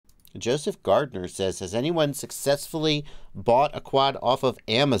Joseph Gardner says, has anyone successfully bought a quad off of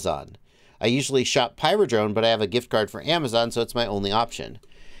Amazon? I usually shop Pyrodrone, but I have a gift card for Amazon, so it's my only option.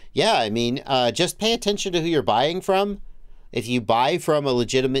 Yeah, I mean, just pay attention to who you're buying from. If you buy from a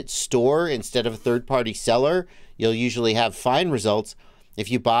legitimate store instead of a third-party seller, you'll usually have fine results. If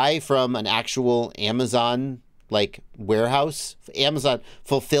you buy from an actual Amazon like warehouse, Amazon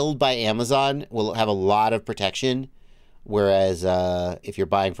fulfilled by Amazon will have a lot of protection. Whereas if you're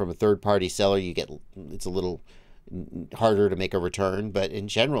buying from a third-party seller, it's a little harder to make a return. But in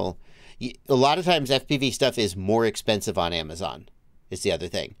general, a lot of times FPV stuff is more expensive on Amazon. Is the other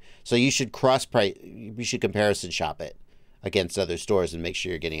thing. So you should comparison shop it against other stores and make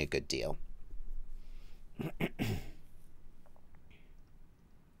sure you're getting a good deal.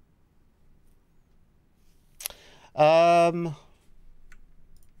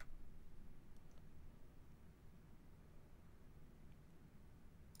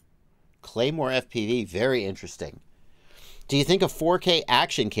 Claymore FPV, very interesting. Do you think a 4K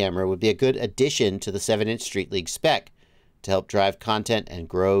action camera would be a good addition to the 7-inch Street League spec to help drive content and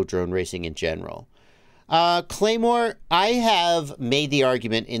grow drone racing in general? Claymore, I have made the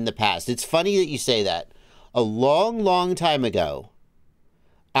argument in the past. It's funny that you say that. A long, long time ago,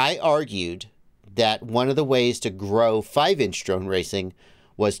 I argued that one of the ways to grow 5-inch drone racing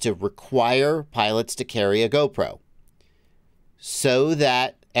was to require pilots to carry a GoPro. So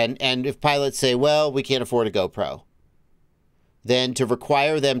that, and if pilots say, well, we can't afford a GoPro, then to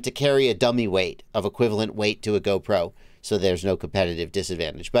require them to carry a dummy weight of equivalent weight to a GoPro, so there's no competitive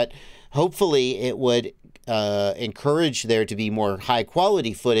disadvantage. But hopefully it would encourage there to be more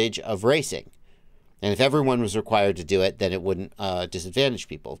high-quality footage of racing. And if everyone was required to do it, then it wouldn't disadvantage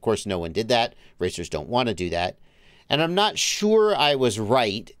people. Of course, no one did that. Racers don't want to do that. And I'm not sure I was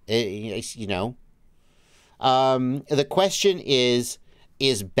right, you know. The question is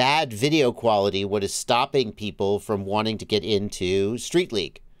bad video quality what is stopping people from wanting to get into Street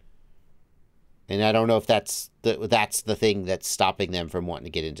League? And I don't know if that's the thing that's stopping them from wanting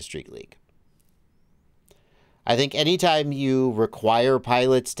to get into Street League. I think anytime you require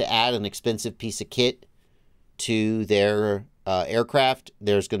pilots to add an expensive piece of kit to their aircraft,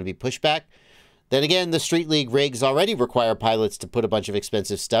 there's going to be pushback. Then again, the Street League rigs already require pilots to put a bunch of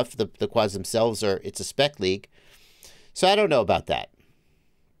expensive stuff. The quads themselves it's a spec league. So I don't know about that.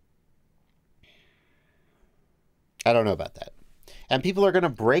 I don't know about that. And people are going to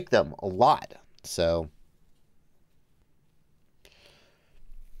break them a lot. So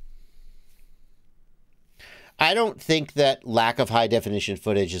I don't think that lack of high definition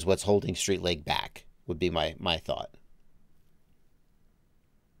footage is what's holding Street League back, would be my thought.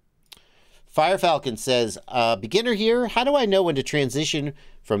 Fire Falcon says, beginner here, how do I know when to transition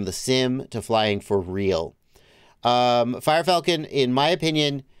from the sim to flying for real? Fire Falcon, in my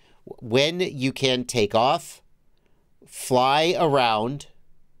opinion, when you can take off, fly around,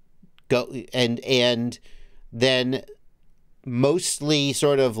 go and then mostly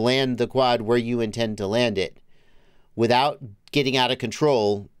sort of land the quad where you intend to land it without getting out of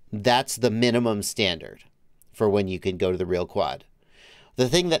control, that's the minimum standard for when you can go to the real quad. The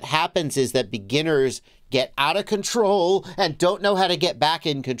thing that happens is that beginners get out of control and don't know how to get back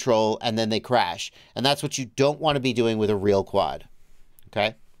in control, and then they crash. And that's what you don't want to be doing with a real quad.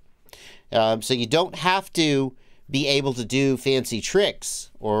 Okay? So you don't have to be able to do fancy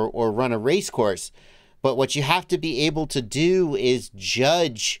tricks or run a race course. But what you have to be able to do is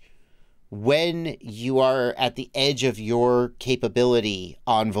judge when you are at the edge of your capability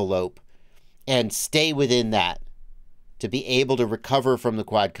envelope and stay within that to be able to recover from the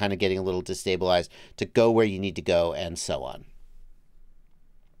quad kind of getting a little destabilized, to go where you need to go, and so on.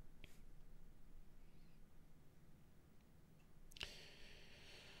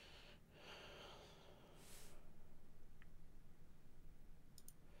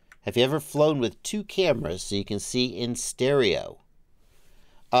 Have you ever flown with two cameras so you can see in stereo?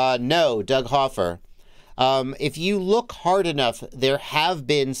 No, Doug Hoffer. If you look hard enough, there have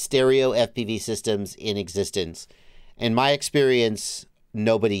been stereo FPV systems in existence. In my experience,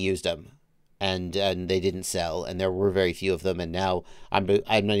 nobody used them, and they didn't sell, and there were very few of them, and now I'm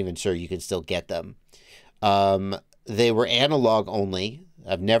not even sure you can still get them. They were analog only.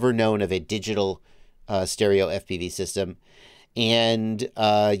 I've never known of a digital stereo FPV system. And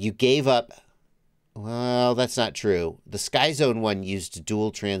you gave up, well, that's not true. The SkyZone one used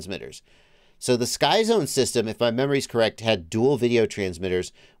dual transmitters. So the SkyZone system, if my memory is correct, had dual video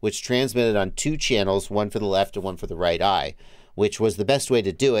transmitters, which transmitted on two channels, one for the left and one for the right eye, which was the best way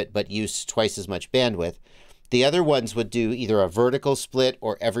to do it, but used twice as much bandwidth. The other ones would do either a vertical split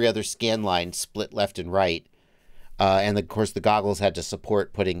or every other scan line split left and right. And of course, the goggles had to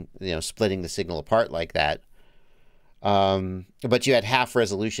support putting, splitting the signal apart like that. But you had half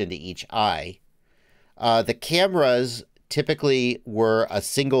resolution to each eye. The cameras typically were a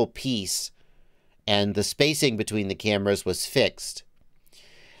single piece, and the spacing between the cameras was fixed.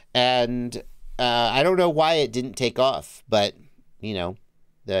 And I don't know why it didn't take off, but,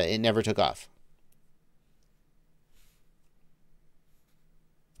 it never took off.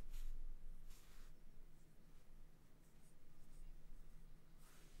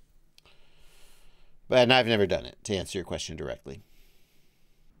 And I've never done it, to answer your question directly.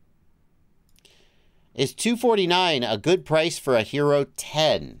 Is $249 a good price for a Hero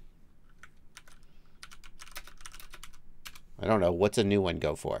 10? I don't know. What's a new one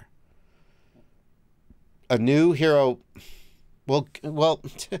go for? A new Hero... Well,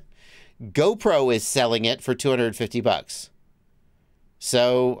 GoPro is selling it for $250.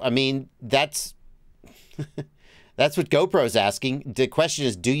 So, I mean, that's... that's what GoPro's asking. The question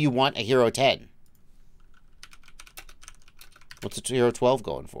is, do you want a Hero 10? What's a Hero 12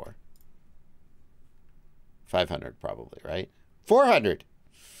 going for? 500 probably, right? 400.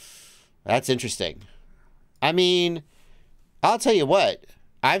 That's interesting. I mean, I'll tell you what.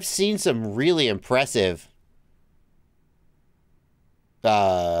 I've seen some really impressive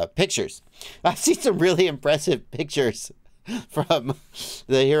pictures. I've seen some really impressive pictures from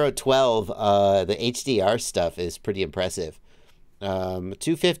the Hero 12. The HDR stuff is pretty impressive.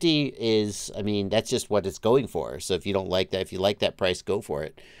 250 is, I mean, that's just what it's going for. So if you don't like that, if you like that price, go for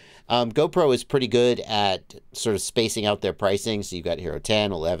it. GoPro is pretty good at sort of spacing out their pricing. So you've got Hero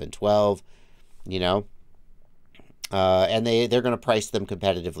 10, 11, 12, and they're going to price them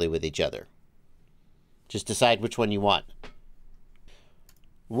competitively with each other. Just decide which one you want.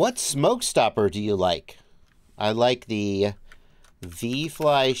 What smoke stopper do you like? I like the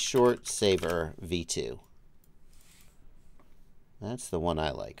V-Fly Short Saver V2. That's the one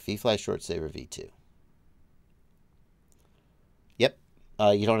I like. V-Fly Short Saver V2. Yep.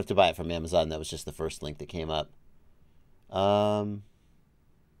 You don't have to buy it from Amazon. That was just the first link that came up. I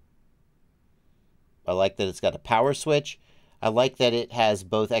like that it's got a power switch. I like that it has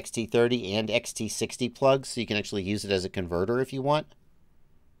both XT30 and XT60 plugs, so you can actually use it as a converter if you want.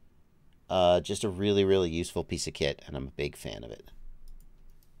 Just a really, really useful piece of kit, and I'm a big fan of it.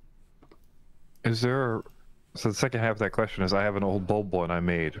 So the second half of that question is, I have an old bulb one I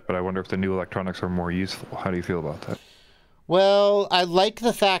made, but I wonder if the new electronics are more useful. How do you feel about that? Well, I like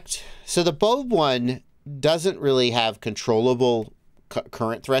the fact... So the bulb one doesn't really have controllable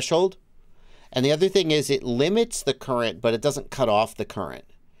current threshold. And the other thing is it limits the current, but it doesn't cut off the current.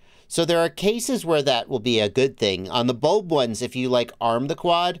 So there are cases where that will be a good thing. On the bulb ones, if you arm the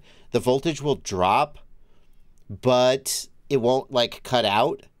quad, the voltage will drop, but it won't cut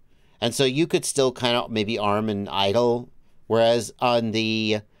out. And so you could still kind of maybe arm and idle. Whereas on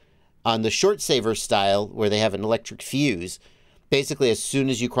the short saver style, where they have an electric fuse, basically as soon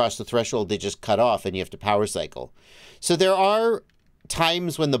as you cross the threshold, they just cut off and you have to power cycle. So there are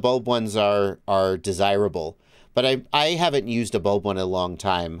times when the bulb ones are desirable, but I haven't used a bulb one in a long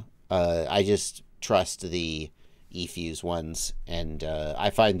time. I just trust the eFuse ones, and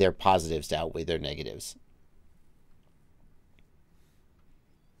I find their positives to outweigh their negatives.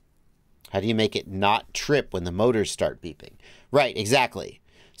 How do you make it not trip when the motors start beeping? Right, exactly.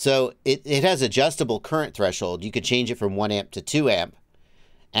 So it has adjustable current threshold. You could change it from 1 amp to 2 amp,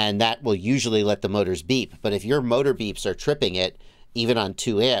 and that will usually let the motors beep. But if your motor beeps are tripping it, even on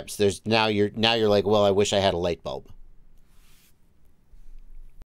 2 amps, now you're like, well, I wish I had a light bulb.